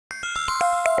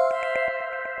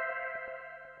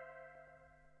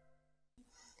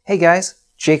Hey guys,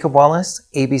 Jacob Wallace,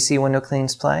 ABC Window Cleaning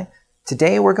Supply.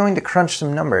 Today we're going to crunch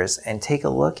some numbers and take a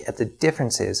look at the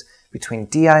differences between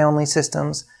DI-only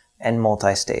systems and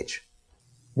multi-stage.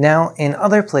 Now, in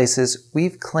other places,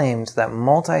 we've claimed that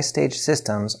multi-stage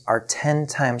systems are 10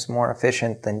 times more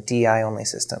efficient than DI-only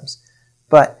systems.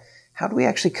 But how do we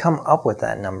actually come up with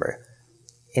that number?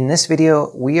 In this video,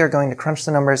 we are going to crunch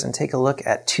the numbers and take a look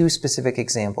at two specific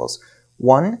examples.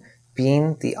 One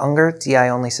being the Unger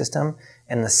DI-only system,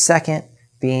 and the second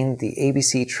being the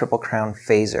ABC Triple Crown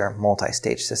Phaser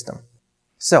multi-stage system.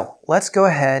 So let's go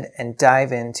ahead and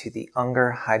dive into the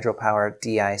Unger Hydropower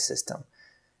DI system.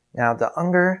 Now, the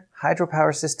Unger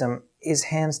Hydropower system is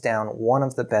hands down one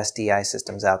of the best DI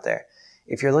systems out there.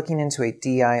 If you're looking into a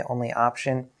DI-only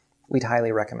option, we'd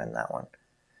highly recommend that one.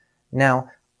 Now,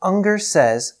 Unger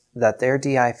says that their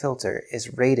DI filter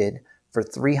is rated for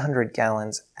 300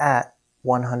 gallons at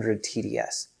 100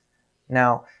 TDS.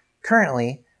 Now,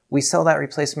 currently, we sell that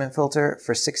replacement filter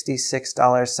for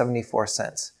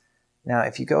 $66.74. Now,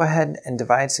 if you go ahead and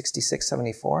divide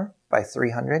 $66.74 by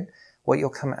 300, what you'll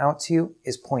come out to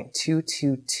is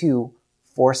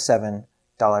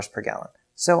 $0.22247 per gallon.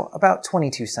 So about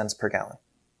 22 cents per gallon.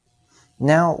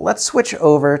 Now, let's switch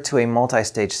over to a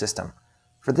multi-stage system.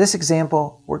 For this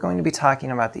example, we're going to be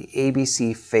talking about the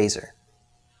ABC Phaser.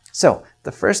 So,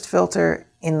 the first filter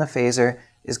in the phaser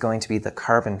is going to be the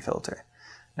carbon filter.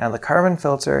 Now, the carbon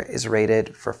filter is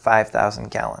rated for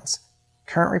 5,000 gallons.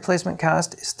 Current replacement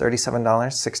cost is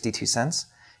 $37.62.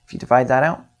 If you divide that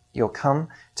out, you'll come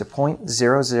to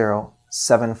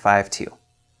 $0.00752.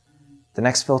 The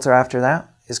next filter after that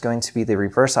is going to be the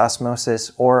reverse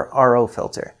osmosis or RO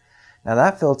filter. Now,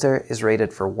 that filter is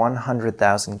rated for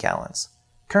 100,000 gallons.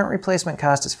 Current replacement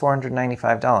cost is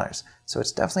 $495, so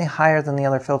it's definitely higher than the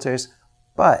other filters,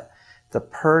 but the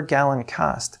per gallon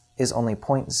cost is only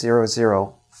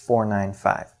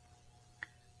 $0.00495.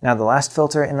 Now, the last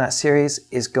filter in that series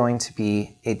is going to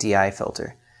be a DI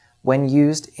filter. When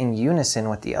used in unison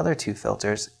with the other two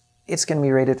filters, it's going to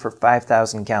be rated for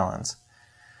 5,000 gallons.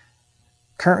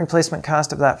 Current replacement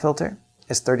cost of that filter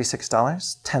is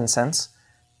 $36.10.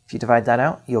 If you divide that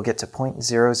out, you'll get to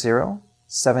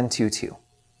 $0.00722.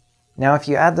 Now, if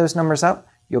you add those numbers up,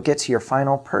 you'll get to your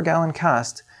final per gallon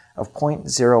cost of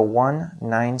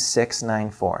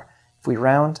 $0.019694. If we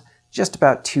round, just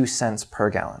about 2 cents per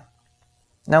gallon.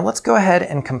 Now let's go ahead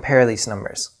and compare these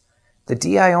numbers. The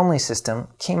DI-only system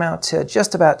came out to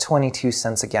just about 22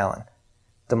 cents a gallon.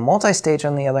 The multi-stage,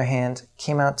 on the other hand,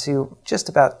 came out to just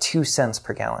about 2 cents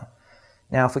per gallon.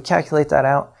 Now, if we calculate that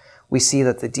out, we see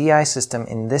that the DI system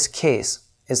in this case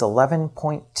is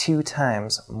 11.2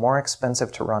 times more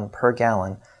expensive to run per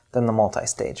gallon than the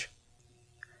multi-stage.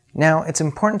 Now, it's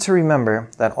important to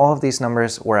remember that all of these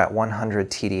numbers were at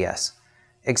 100 TDS.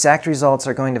 Exact results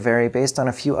are going to vary based on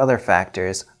a few other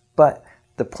factors, but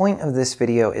the point of this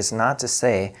video is not to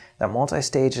say that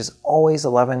multi-stage is always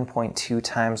 11.2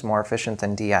 times more efficient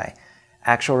than DI.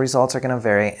 Actual results are going to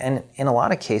vary, and in a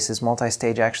lot of cases,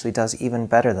 multi-stage actually does even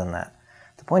better than that.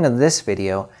 The point of this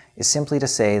video is simply to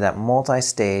say that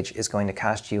multi-stage is going to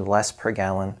cost you less per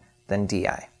gallon than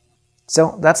DI.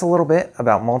 So that's a little bit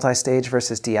about multi-stage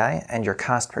versus DI and your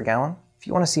cost per gallon. If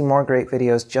you want to see more great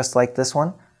videos just like this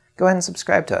one, go ahead and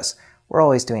subscribe to us. We're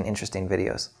always doing interesting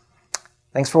videos.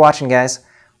 Thanks for watching, guys.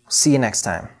 We'll see you next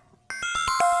time.